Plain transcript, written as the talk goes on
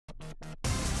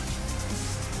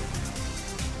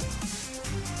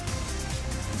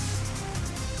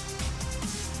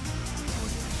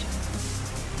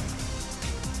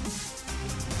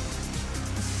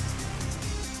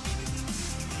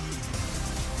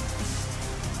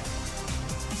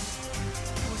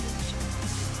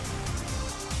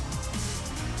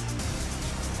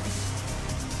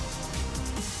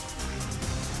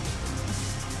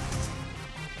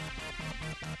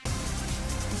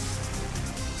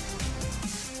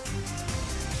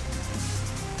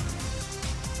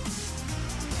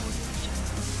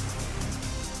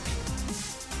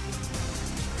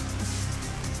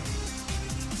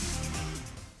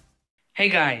Hey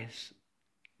guys,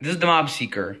 this is the Mob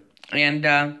Seeker, and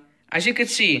as you can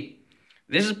see,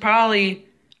 this is probably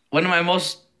one of my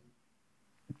most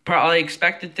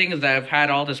expected things that I've had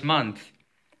all this month.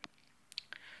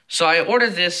 So I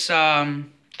ordered this a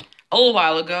little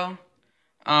while ago.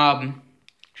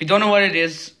 If you don't know what it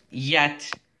is yet,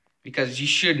 because you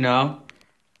should know,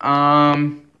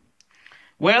 well,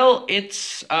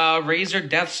 it's Razer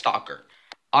Deathstalker.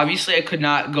 Obviously, I could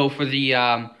not go for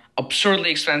the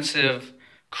absurdly expensive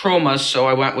chroma, so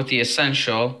I went with the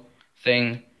essential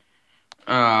thing,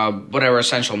 whatever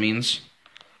essential means.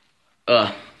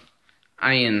 I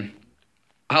mean,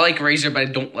 I like Razer, but I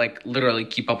don't literally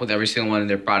keep up with every single one of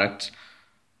their products.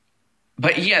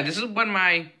 But yeah, this is when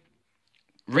my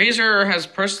Razer has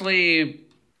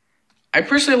I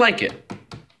personally like it.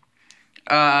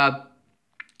 I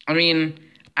mean,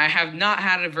 I have not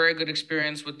had a very good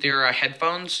experience with their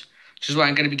headphones, which is why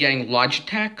I'm going to be getting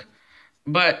Logitech.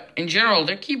 But in general,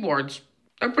 their keyboards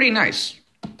are pretty nice.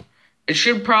 It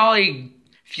should probably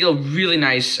feel really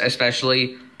nice,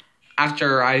 especially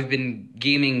after I've been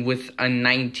gaming with a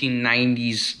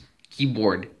 1990s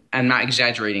keyboard. I'm not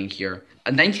exaggerating here.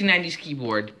 A 1990s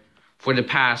keyboard for the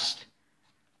past,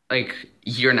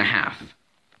 year and a half.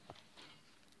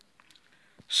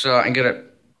 So I'm going to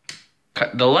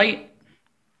cut the light.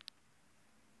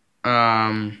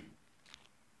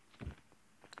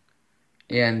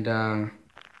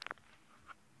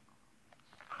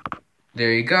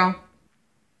 There you go.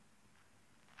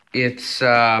 It's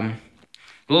a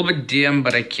little bit dim,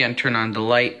 but I can't turn on the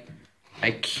light.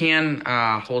 I can,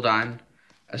 hold on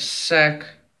a sec.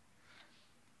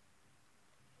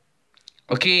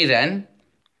 Okay, then.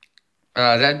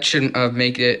 That should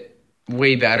make it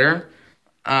way better.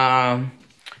 Sorry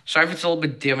if it's a little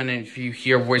bit dim, and if you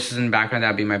hear voices in the background,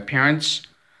 that'd be my parents,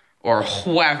 or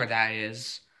whoever that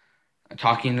is,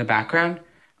 talking in the background.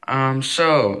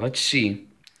 So, let's see.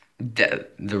 The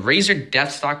Razer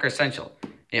Deathstalker Essential.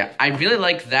 Yeah, I really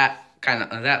like that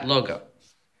that logo.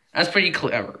 That's pretty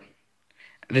clever.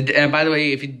 And by the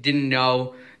way, if you didn't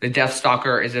know, the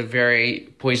Deathstalker is a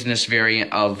very poisonous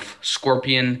variant of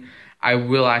Scorpion. I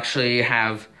will actually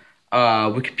have a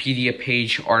Wikipedia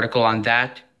page article on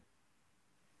that.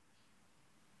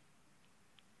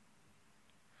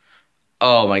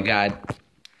 Oh my god.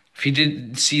 If you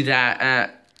did see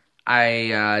that,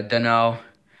 I don't know.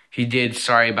 If you did,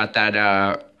 sorry about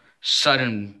that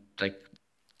sudden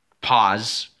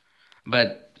pause.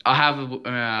 But I'll have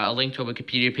a link to a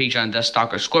Wikipedia page on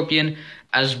Deathstalker Scorpion,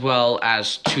 as well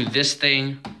as to this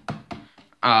thing,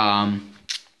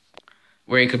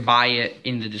 where you could buy it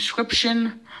in the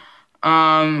description.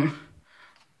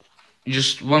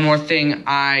 Just one more thing,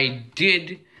 I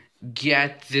did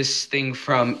get this thing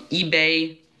from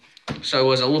eBay, so it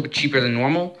was a little bit cheaper than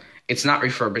normal. It's not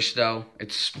refurbished though,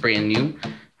 it's brand new.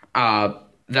 The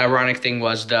ironic thing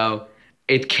was though,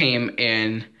 it came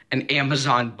in an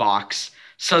Amazon box,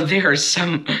 so there's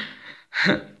some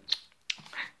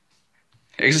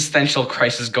existential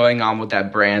crisis going on with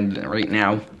that brand right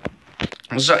now.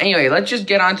 So anyway, let's just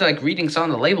get on to reading some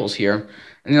of the labels here.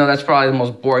 And, that's probably the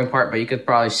most boring part, but you could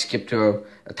probably skip to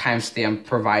a timestamp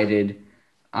provided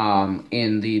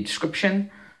in the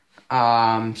description.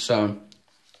 So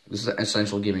this is an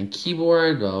essential gaming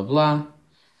keyboard, blah, blah, blah.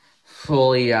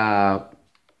 Fully, let's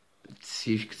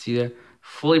see if you can see that.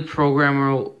 Fully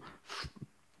programmable,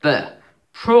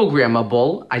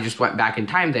 I just went back in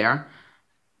time there.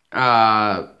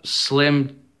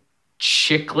 Slim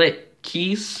chiclet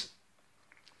keys.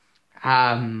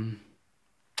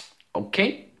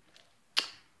 Okay.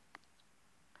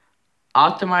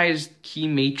 Optimized key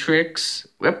matrix.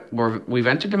 Yep, we've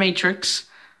entered the matrix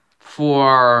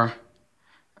for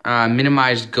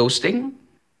minimized ghosting,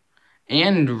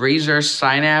 and Razer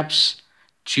Synapse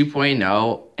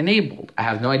 2.0 enabled. I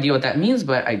have no idea what that means,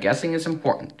 but I'm guessing it's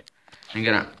important. I'm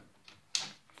gonna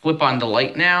flip on the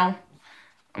light now.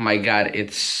 Oh my god,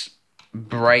 it's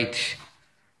bright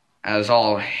as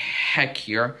all heck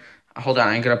here. Hold on,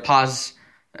 I'm gonna pause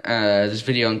this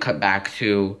video and cut back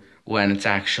to when it's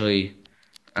actually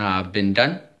been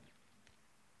done.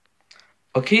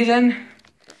 Okay then,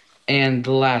 and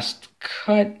the last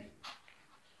cut,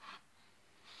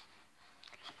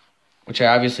 which I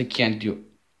obviously can't do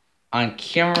on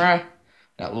camera,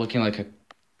 not looking like a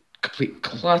complete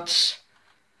klutz.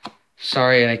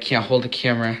 Sorry, and I can't hold the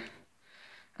camera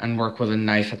and work with a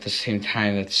knife at the same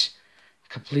time. That's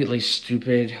completely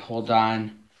stupid. Hold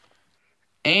on.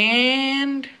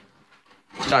 And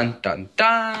dun dun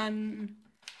dun.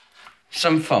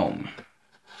 Some foam.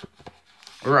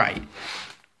 Right.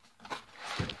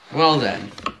 Well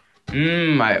then.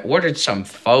 I ordered some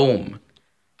foam.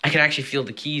 I can actually feel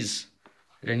the keys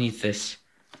underneath this.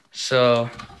 So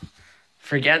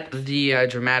forget the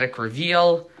dramatic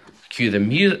reveal. Cue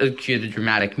the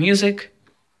dramatic music.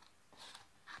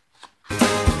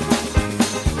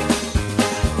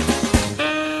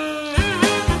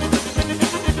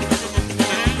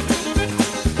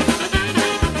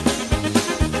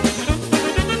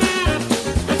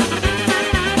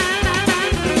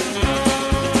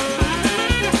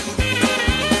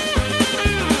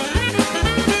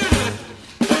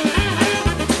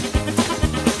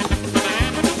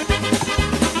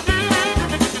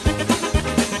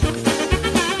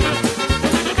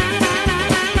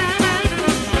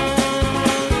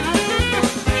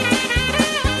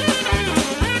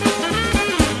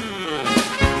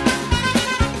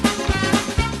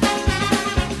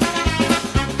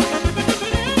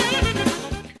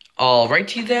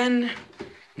 Alrighty then,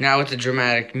 now with the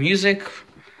dramatic music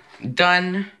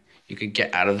done, you could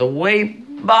get out of the way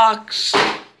box.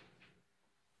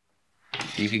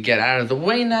 You could get out of the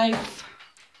way knife.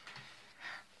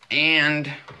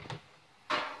 And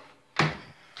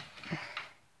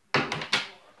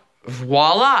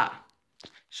voila!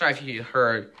 Sorry if you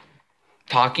heard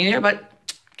talking there, but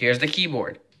here's the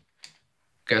keyboard.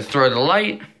 Gonna throw the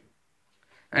light.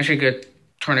 Actually, could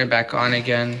turn it back on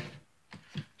again.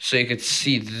 So you could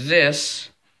see this.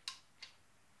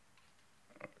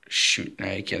 Shoot,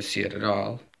 now you can't see it at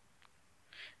all.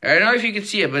 I don't know if you can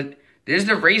see it, but there's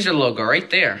the Razer logo right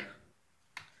there.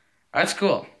 That's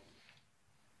cool.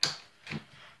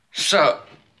 So,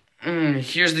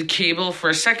 here's the cable.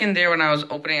 For a second there when I was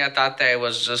opening it, I thought that it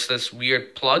was just this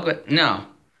weird plug, but no.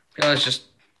 It's just a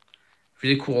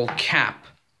really cool cap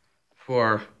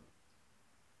for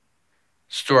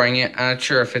storing it. I'm not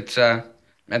sure if it's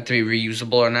meant to be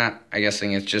reusable or not. I'm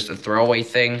guessing it's just a throwaway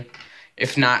thing.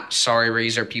 If not, sorry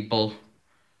Razer people.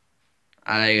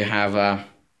 I have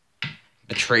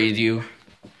betrayed you.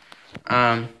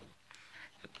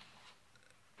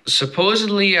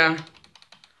 Supposedly the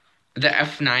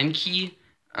F9 key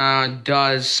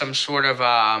does some sort of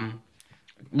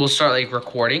will start like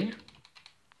recording.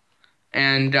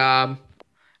 And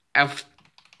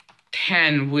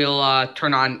F10 will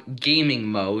turn on gaming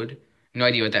mode. No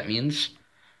idea what that means.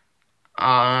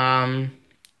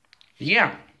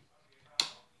 Yeah.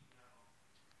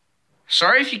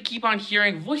 Sorry if you keep on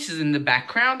hearing voices in the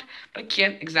background, but I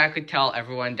can't exactly tell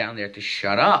everyone down there to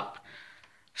shut up.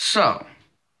 So,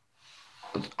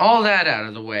 with all that out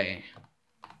of the way,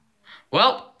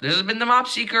 well, this has been the Mop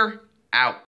Seeker,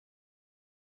 out.